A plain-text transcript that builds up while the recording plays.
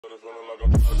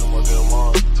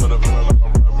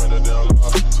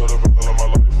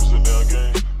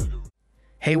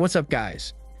Hey, what's up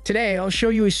guys? Today I'll show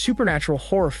you a supernatural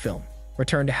horror film,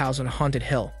 Return to House on Haunted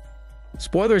Hill.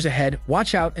 Spoilers ahead,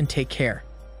 watch out and take care.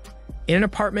 In an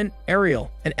apartment,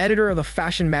 Ariel, an editor of a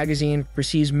fashion magazine,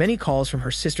 receives many calls from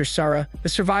her sister Sarah, the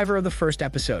survivor of the first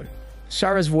episode.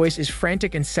 Sarah's voice is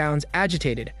frantic and sounds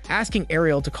agitated, asking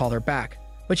Ariel to call her back,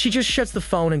 but she just shuts the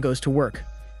phone and goes to work.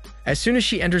 As soon as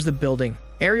she enters the building,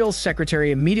 Ariel's secretary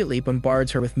immediately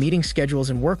bombards her with meeting schedules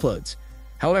and workloads.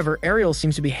 However, Ariel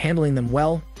seems to be handling them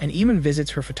well and even visits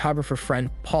her photographer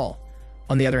friend, Paul.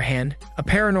 On the other hand, a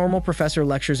paranormal professor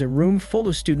lectures a room full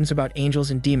of students about angels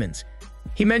and demons.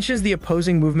 He mentions the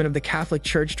opposing movement of the Catholic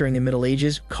Church during the Middle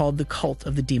Ages called the cult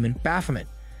of the demon Baphomet.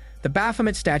 The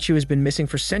Baphomet statue has been missing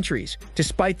for centuries,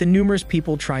 despite the numerous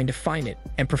people trying to find it,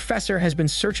 and Professor has been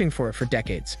searching for it for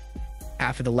decades.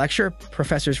 After the lecture,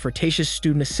 Professor's flirtatious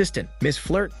student assistant, Ms.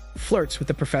 Flirt, flirts with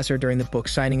the professor during the book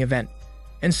signing event.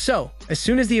 And so, as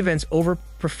soon as the event's over,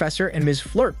 Professor and Ms.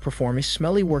 Flirt perform a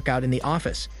smelly workout in the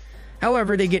office.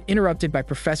 However, they get interrupted by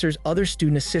Professor's other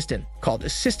student assistant, called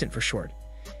Assistant for short.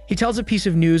 He tells a piece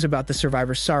of news about the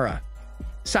survivor Sarah.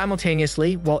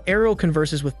 Simultaneously, while Ariel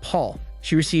converses with Paul,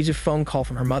 she receives a phone call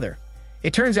from her mother.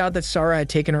 It turns out that Sarah had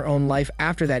taken her own life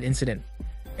after that incident.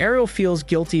 Ariel feels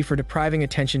guilty for depriving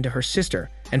attention to her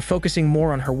sister and focusing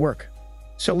more on her work.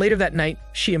 So later that night,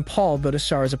 she and Paul go to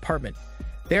Sarah's apartment.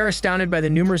 They are astounded by the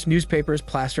numerous newspapers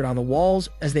plastered on the walls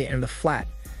as they enter the flat.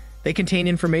 They contain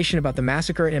information about the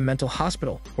massacre in a mental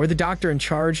hospital, where the doctor in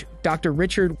charge, Dr.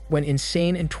 Richard, went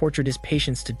insane and tortured his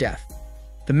patients to death.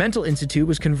 The mental institute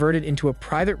was converted into a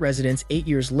private residence 8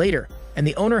 years later, and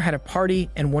the owner had a party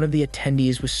and one of the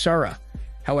attendees was Sarah.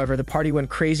 However, the party went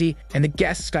crazy and the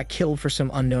guests got killed for some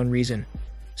unknown reason.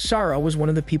 Sarah was one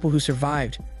of the people who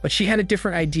survived, but she had a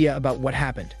different idea about what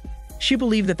happened. She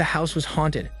believed that the house was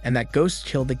haunted and that ghosts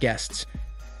killed the guests.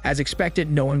 As expected,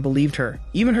 no one believed her,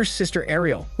 even her sister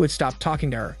Ariel, who had stopped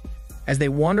talking to her. As they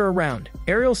wander around,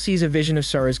 Ariel sees a vision of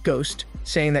Sarah's ghost,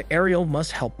 saying that Ariel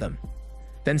must help them.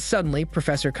 Then suddenly,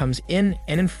 Professor comes in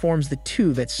and informs the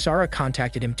two that Sarah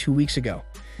contacted him 2 weeks ago.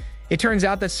 It turns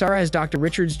out that Sarah has Dr.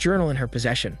 Richard's journal in her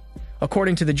possession.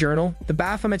 According to the journal, the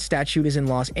Baphomet statue is in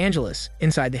Los Angeles,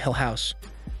 inside the Hill House.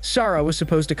 Sarah was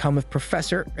supposed to come with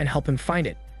Professor and help him find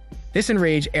it. This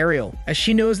enraged Ariel, as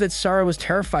she knows that Sarah was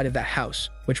terrified of that house,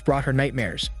 which brought her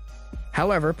nightmares.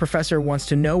 However, Professor wants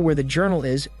to know where the journal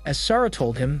is, as Sarah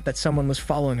told him that someone was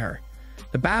following her.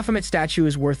 The Baphomet statue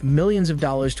is worth millions of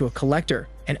dollars to a collector,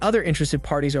 and other interested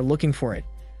parties are looking for it.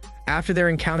 After their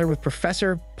encounter with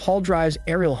Professor, Paul drives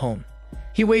Ariel home.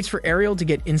 He waits for Ariel to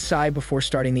get inside before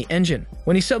starting the engine,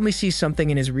 when he suddenly sees something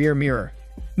in his rear mirror.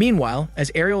 Meanwhile,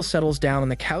 as Ariel settles down on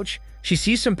the couch, she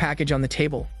sees some package on the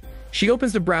table. She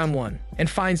opens the brown one and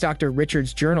finds Dr.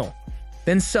 Richard's journal.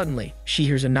 Then suddenly, she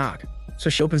hears a knock, so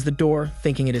she opens the door,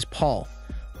 thinking it is Paul.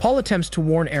 Paul attempts to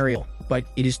warn Ariel, but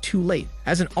it is too late,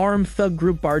 as an armed thug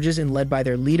group barges in led by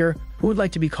their leader, who would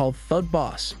like to be called Thug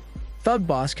Boss. Thug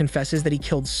Boss confesses that he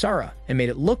killed Sarah and made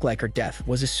it look like her death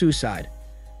was a suicide.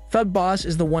 Thug Boss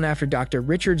is the one after Dr.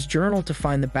 Richard's journal to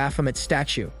find the Baphomet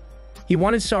statue. He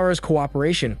wanted Sarah's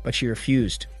cooperation, but she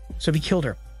refused, so he killed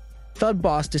her. Thug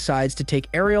Boss decides to take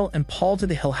Ariel and Paul to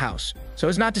the Hill House, so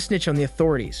as not to snitch on the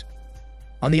authorities.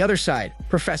 On the other side,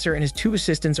 Professor and his two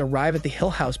assistants arrive at the Hill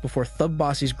House before Thug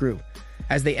Boss's group.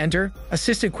 As they enter,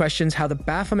 Assistant questions how the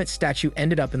Baphomet statue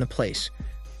ended up in the place.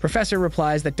 Professor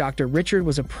replies that Dr. Richard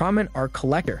was a prominent art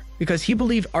collector because he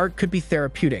believed art could be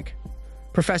therapeutic.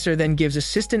 Professor then gives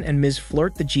Assistant and Ms.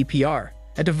 Flirt the GPR,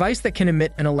 a device that can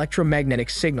emit an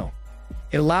electromagnetic signal.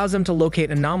 It allows them to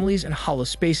locate anomalies and hollow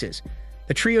spaces.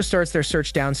 The trio starts their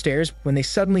search downstairs when they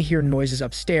suddenly hear noises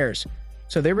upstairs,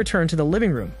 so they return to the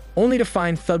living room, only to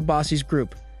find Thug Boss's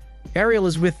group. Ariel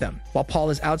is with them, while Paul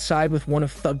is outside with one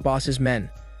of Thug Boss's men.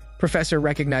 Professor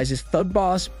recognizes Thug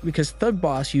Boss because Thug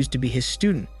Boss used to be his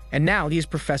student, and now he is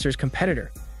Professor's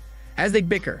competitor. As they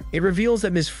bicker, it reveals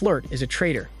that Ms. Flirt is a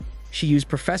traitor. She used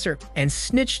Professor and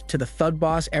snitched to the Thug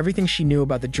Boss everything she knew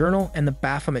about the journal and the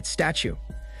Baphomet statue.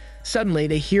 Suddenly,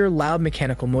 they hear loud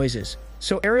mechanical noises.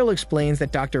 So Ariel explains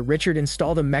that Dr. Richard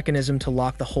installed a mechanism to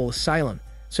lock the whole asylum,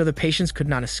 so the patients could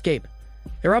not escape.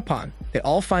 Thereupon, they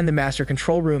all find the master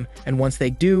control room, and once they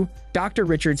do, Dr.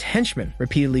 Richard's henchmen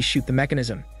repeatedly shoot the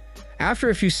mechanism.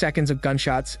 After a few seconds of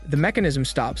gunshots, the mechanism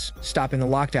stops, stopping the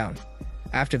lockdown.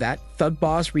 After that, Thug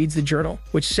Boss reads the journal,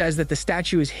 which says that the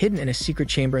statue is hidden in a secret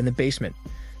chamber in the basement.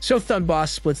 So Thug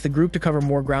Boss splits the group to cover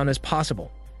more ground as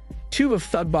possible. Two of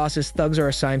Thug Boss's thugs are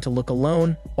assigned to look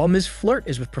alone, while Ms. Flirt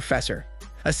is with Professor.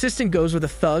 Assistant goes with a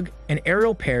thug, and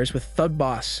Ariel pairs with Thug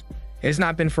Boss. It has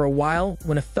not been for a while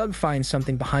when a thug finds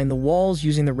something behind the walls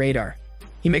using the radar.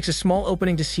 He makes a small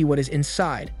opening to see what is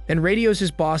inside, then radios his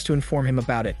boss to inform him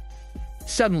about it.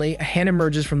 Suddenly, a hand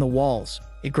emerges from the walls.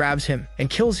 It grabs him and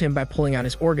kills him by pulling out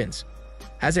his organs.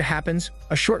 As it happens,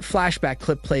 a short flashback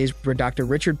clip plays where Dr.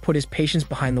 Richard put his patients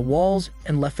behind the walls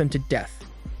and left them to death.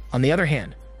 On the other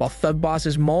hand, while Thug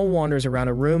Boss's mall wanders around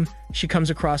a room, she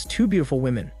comes across two beautiful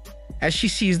women. As she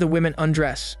sees the women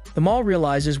undress, the mall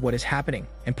realizes what is happening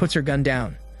and puts her gun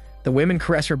down. The women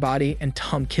caress her body and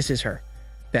Tom kisses her.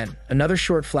 Then, another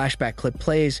short flashback clip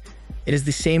plays. It is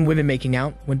the same women making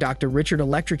out when Dr. Richard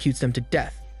electrocutes them to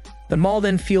death. The mall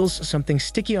then feels something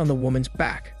sticky on the woman's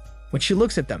back. When she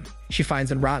looks at them, she finds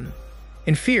them rotten.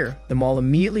 In fear, the mall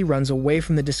immediately runs away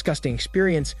from the disgusting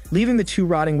experience, leaving the two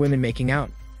rotting women making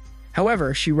out.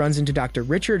 However, she runs into Dr.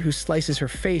 Richard, who slices her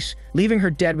face, leaving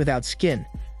her dead without skin.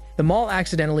 The mall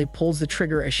accidentally pulls the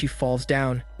trigger as she falls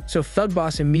down, so Thug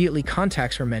Boss immediately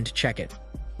contacts her men to check it.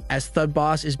 As Thug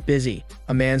Boss is busy,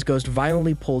 a man's ghost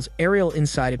violently pulls Ariel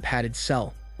inside a padded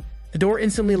cell. The door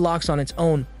instantly locks on its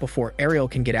own before Ariel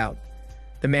can get out.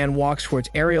 The man walks towards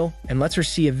Ariel and lets her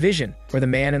see a vision where the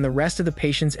man and the rest of the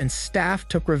patients and staff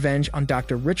took revenge on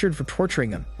Dr. Richard for torturing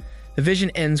them. The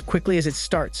vision ends quickly as it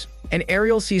starts, and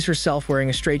Ariel sees herself wearing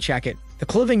a straitjacket, the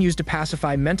clothing used to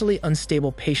pacify mentally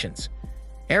unstable patients.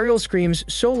 Ariel screams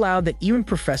so loud that even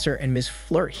Professor and Ms.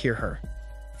 Flirt hear her.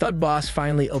 Thug Boss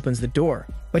finally opens the door,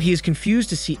 but he is confused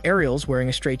to see Ariel's wearing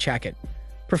a straitjacket.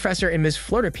 Professor and Ms.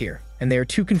 Flirt appear, and they are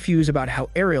too confused about how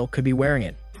Ariel could be wearing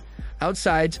it.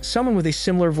 Outside, someone with a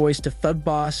similar voice to Thug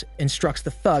Boss instructs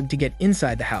the thug to get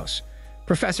inside the house.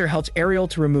 Professor helps Ariel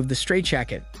to remove the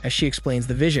straitjacket as she explains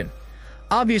the vision.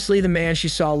 Obviously, the man she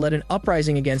saw led an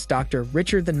uprising against Dr.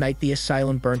 Richard the night the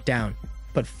asylum burnt down.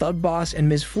 But Thug Boss and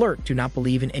Ms. Flirt do not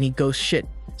believe in any ghost shit,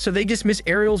 so they dismiss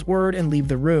Ariel's word and leave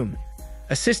the room.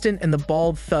 Assistant and the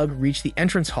bald thug reach the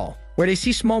entrance hall, where they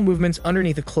see small movements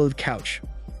underneath a clothed couch.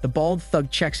 The bald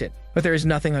thug checks it, but there is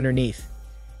nothing underneath.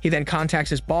 He then contacts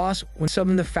his boss when some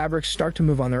of the fabrics start to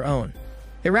move on their own.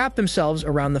 They wrap themselves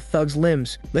around the thug's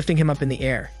limbs, lifting him up in the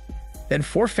air. Then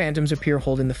 4 phantoms appear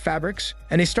holding the fabrics,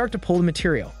 and they start to pull the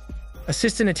material.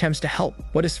 Assistant attempts to help,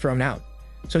 but is thrown out,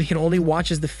 so he can only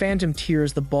watch as the phantom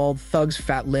tears the bald thug's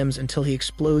fat limbs until he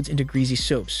explodes into greasy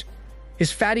soaps.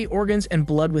 His fatty organs and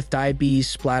blood with diabetes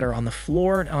splatter on the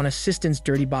floor and on Assistant's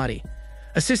dirty body.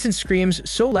 Assistant screams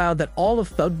so loud that all of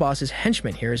Thug Boss's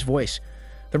henchmen hear his voice.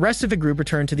 The rest of the group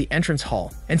return to the entrance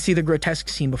hall and see the grotesque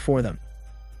scene before them.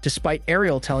 Despite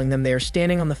Ariel telling them they are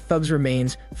standing on the thug's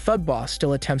remains, Thug Boss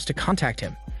still attempts to contact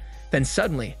him. Then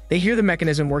suddenly, they hear the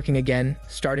mechanism working again,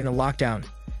 starting a lockdown.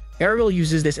 Ariel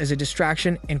uses this as a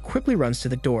distraction and quickly runs to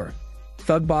the door.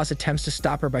 Thug Boss attempts to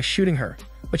stop her by shooting her,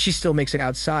 but she still makes it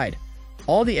outside.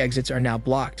 All the exits are now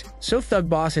blocked, so Thug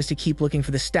Boss has to keep looking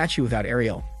for the statue without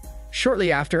Ariel.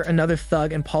 Shortly after, another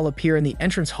thug and Paul appear in the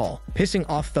entrance hall, pissing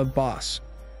off Thug Boss.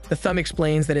 The thug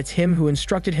explains that it's him who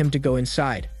instructed him to go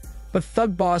inside, but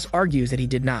Thug Boss argues that he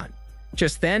did not.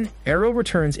 Just then, Ariel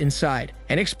returns inside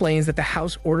and explains that the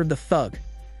house ordered the thug.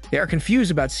 They are confused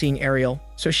about seeing Ariel,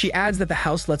 so she adds that the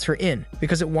house lets her in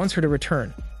because it wants her to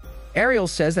return. Ariel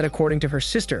says that according to her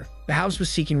sister, the house was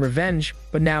seeking revenge,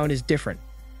 but now it is different.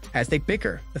 As they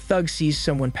bicker, the thug sees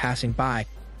someone passing by,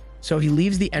 so he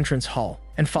leaves the entrance hall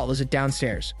and follows it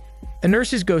downstairs. A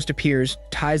nurse's ghost appears,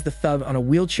 ties the thug on a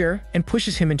wheelchair, and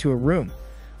pushes him into a room.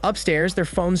 Upstairs, their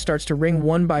phone starts to ring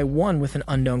one by one with an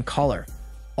unknown caller.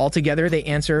 Altogether, they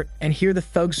answer and hear the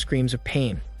thug's screams of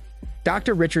pain.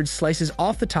 Dr. Richard slices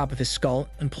off the top of his skull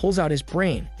and pulls out his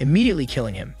brain, immediately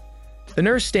killing him. The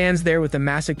nurse stands there with a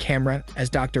massive camera as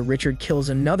Dr. Richard kills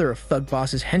another of Thug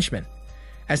Boss's henchmen.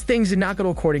 As things did not go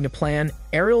according to plan,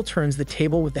 Ariel turns the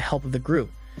table with the help of the group.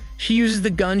 She uses the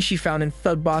gun she found in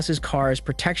Thug Boss's car as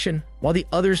protection, while the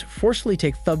others forcefully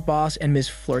take Thug Boss and Ms.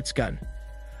 Flirt's gun.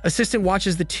 Assistant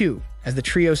watches the two as the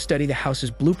trio study the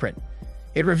house's blueprint.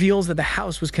 It reveals that the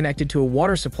house was connected to a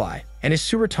water supply, and a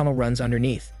sewer tunnel runs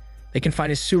underneath. They can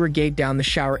find a sewer gate down the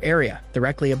shower area,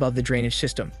 directly above the drainage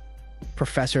system.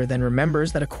 Professor then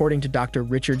remembers that according to Dr.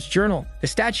 Richard's journal, the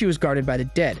statue is guarded by the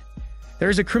dead. There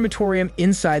is a crematorium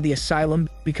inside the asylum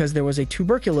because there was a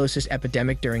tuberculosis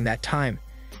epidemic during that time.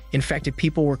 Infected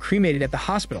people were cremated at the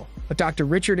hospital, but Dr.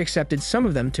 Richard accepted some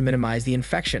of them to minimize the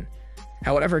infection.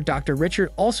 However, Dr. Richard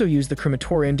also used the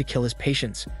crematorium to kill his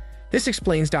patients. This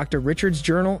explains Dr. Richard's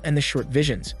journal and the short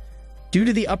visions. Due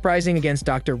to the uprising against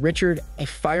Dr. Richard, a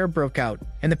fire broke out,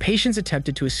 and the patients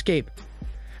attempted to escape.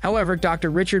 However, Dr.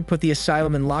 Richard put the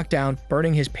asylum in lockdown,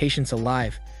 burning his patients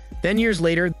alive. Then years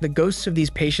later, the ghosts of these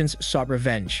patients sought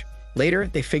revenge. Later,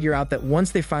 they figure out that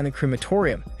once they find the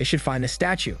crematorium, they should find the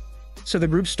statue. so the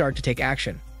groups start to take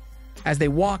action. As they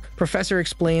walk, Professor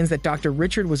explains that Dr.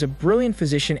 Richard was a brilliant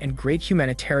physician and great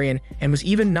humanitarian and was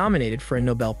even nominated for a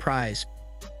Nobel Prize.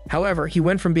 However, he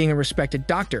went from being a respected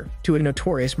doctor to a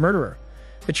notorious murderer.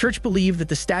 The church believed that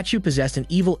the statue possessed an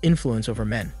evil influence over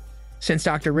men. Since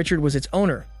Dr. Richard was its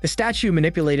owner, the statue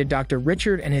manipulated Dr.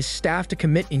 Richard and his staff to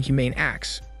commit inhumane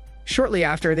acts. Shortly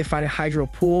after, they find a hydro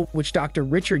pool, which Dr.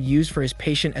 Richard used for his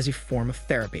patient as a form of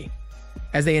therapy.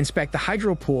 As they inspect the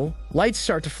hydro pool, lights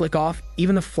start to flick off,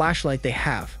 even the flashlight they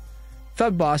have.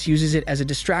 Thug Boss uses it as a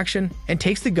distraction and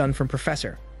takes the gun from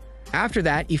Professor. After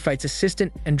that, he fights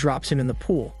Assistant and drops him in the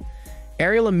pool.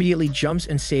 Ariel immediately jumps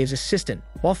and saves Assistant,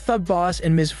 while Thug Boss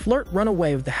and Ms. Flirt run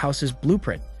away with the house's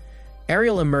blueprint.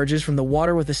 Ariel emerges from the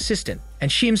water with Assistant,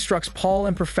 and she instructs Paul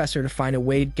and Professor to find a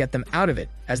way to get them out of it,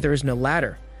 as there is no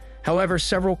ladder. However,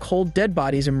 several cold dead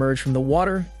bodies emerge from the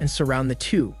water and surround the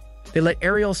two. They let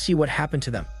Ariel see what happened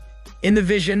to them. In the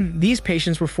vision, these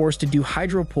patients were forced to do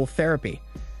hydropool therapy.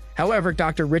 However,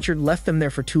 Dr. Richard left them there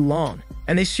for too long,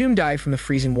 and they soon died from the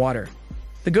freezing water.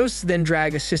 The ghosts then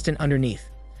drag Assistant underneath,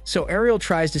 so Ariel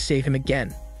tries to save him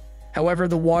again. However,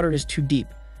 the water is too deep,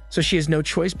 so she has no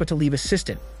choice but to leave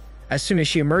Assistant. As soon as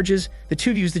she emerges, the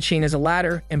two use the chain as a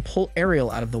ladder and pull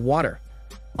Ariel out of the water.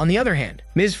 On the other hand,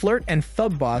 Ms. Flirt and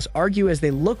Thug Boss argue as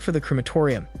they look for the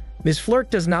crematorium. Ms. Flirt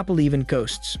does not believe in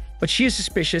ghosts, but she is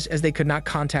suspicious as they could not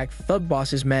contact Thug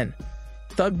Boss's men.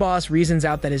 Thug Boss reasons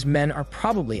out that his men are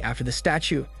probably after the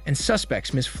statue and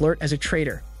suspects Ms. Flirt as a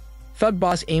traitor. Thug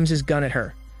Boss aims his gun at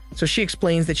her, so she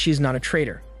explains that she is not a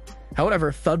traitor.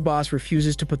 However, Thug Boss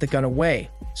refuses to put the gun away,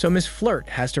 so Ms. Flirt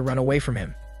has to run away from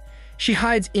him. She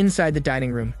hides inside the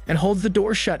dining room and holds the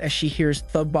door shut as she hears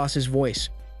Thug Boss's voice.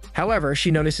 However,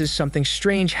 she notices something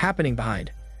strange happening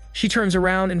behind. She turns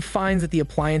around and finds that the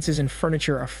appliances and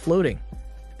furniture are floating.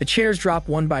 The chairs drop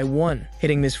one by one,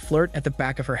 hitting Ms. Flirt at the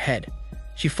back of her head.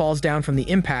 She falls down from the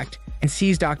impact and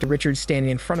sees Dr. Richard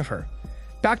standing in front of her.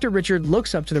 Dr. Richard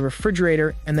looks up to the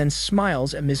refrigerator and then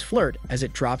smiles at Ms. Flirt as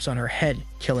it drops on her head,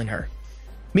 killing her.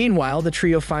 Meanwhile, the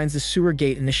trio finds the sewer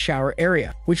gate in the shower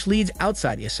area, which leads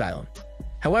outside the asylum.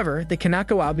 However, they cannot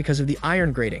go out because of the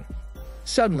iron grating.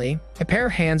 Suddenly, a pair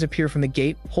of hands appear from the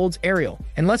gate, holds Ariel,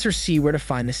 and lets her see where to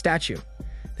find the statue.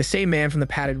 The same man from the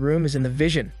padded room is in the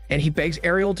vision, and he begs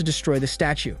Ariel to destroy the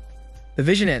statue. The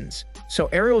vision ends, so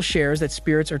Ariel shares that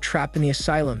spirits are trapped in the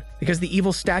asylum because the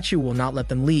evil statue will not let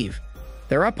them leave.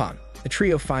 Thereupon, the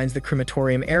trio finds the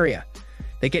crematorium area.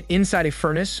 They get inside a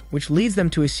furnace, which leads them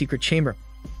to a secret chamber.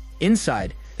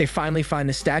 Inside, they finally find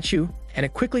the statue, and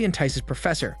it quickly entices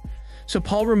Professor, so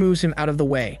Paul removes him out of the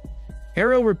way.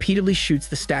 Ariel repeatedly shoots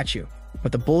the statue,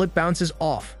 but the bullet bounces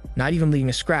off, not even leaving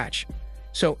a scratch.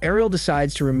 So Ariel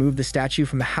decides to remove the statue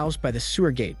from the house by the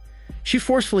sewer gate. She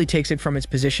forcefully takes it from its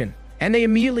position, and they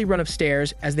immediately run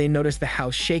upstairs as they notice the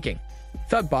house shaking.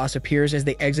 Thug Boss appears as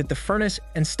they exit the furnace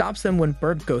and stops them when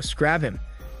burnt ghosts grab him.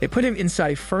 They put him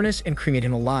inside a furnace and cremate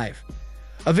him alive.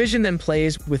 A vision then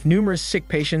plays with numerous sick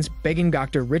patients begging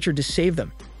Dr. Richard to save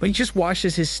them, but he just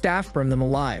watches his staff burn them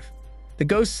alive. The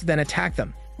ghosts then attack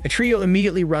them. The trio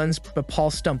immediately runs, but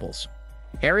Paul stumbles.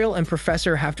 Ariel and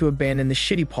Professor have to abandon the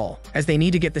shitty Paul, as they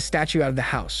need to get the statue out of the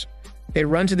house. They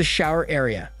run to the shower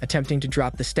area, attempting to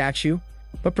drop the statue,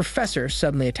 but Professor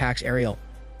suddenly attacks Ariel.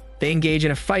 They engage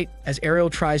in a fight as Ariel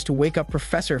tries to wake up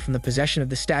Professor from the possession of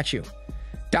the statue.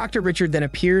 Dr. Richard then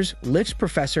appears, lifts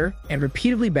Professor, and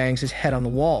repeatedly bangs his head on the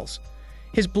walls.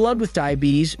 His blood with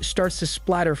diabetes starts to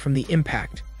splatter from the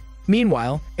impact.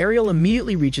 Meanwhile, Ariel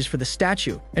immediately reaches for the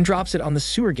statue and drops it on the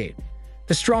sewer gate.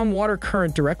 The strong water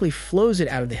current directly flows it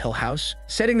out of the Hill House,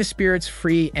 setting the spirits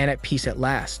free and at peace at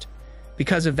last.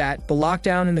 Because of that, the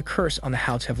lockdown and the curse on the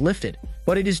house have lifted,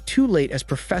 but it is too late as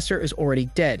Professor is already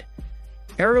dead.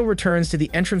 Ariel returns to the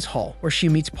entrance hall where she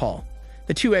meets Paul.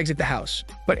 The two exit the house,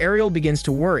 but Ariel begins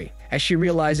to worry as she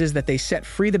realizes that they set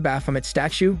free the Baphomet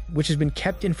statue, which has been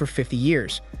kept in for 50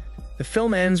 years. The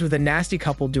film ends with a nasty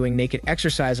couple doing naked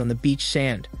exercise on the beach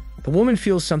sand. The woman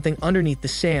feels something underneath the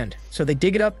sand, so they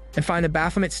dig it up and find the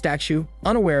Baphomet statue,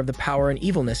 unaware of the power and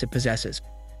evilness it possesses.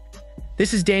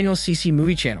 This is Daniel's CC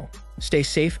Movie Channel. Stay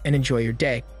safe and enjoy your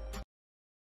day.